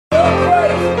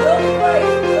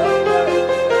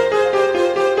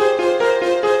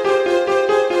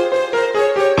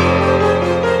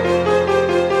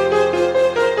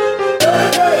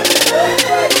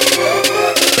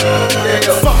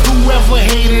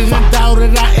Hated and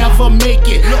doubted I ever make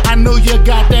it. I know you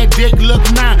got that dick, look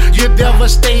now, you're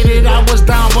devastated. I was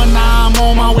down, but now I'm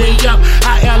on my way up.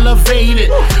 I elevated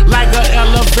like an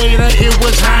elevator. It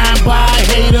was high by a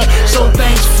hater. So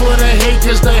thanks for the hate,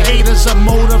 cause the haters a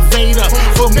motivator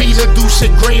for me to do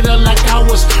shit greater, like I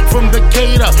was from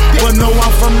Decatur. But no,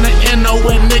 I'm from the NO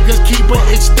where niggas keep an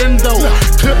extendo.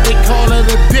 Clip, they call it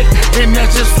a dick, and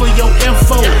that's just for your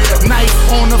info. Knife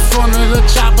on the front of the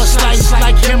chopper, slice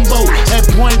like Himbo. At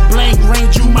point blank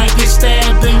range, you might get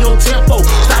stabbed in your tempo.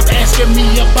 Stop asking me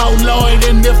about Lloyd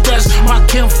and if that's my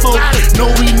kinfolk. No,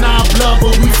 we not blood,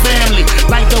 but we family,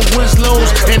 like the Winslows,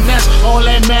 and that's all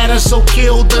that matters. So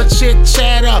kill the chit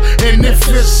chatter, and if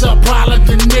it's a problem,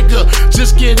 then nigga,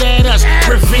 just get at us.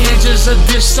 Revenge is a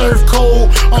dish served cold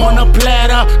on a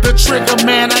platter. The trigger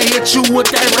man, I hit you with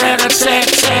that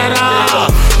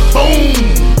rat-a-tat-tatter.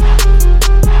 Boom.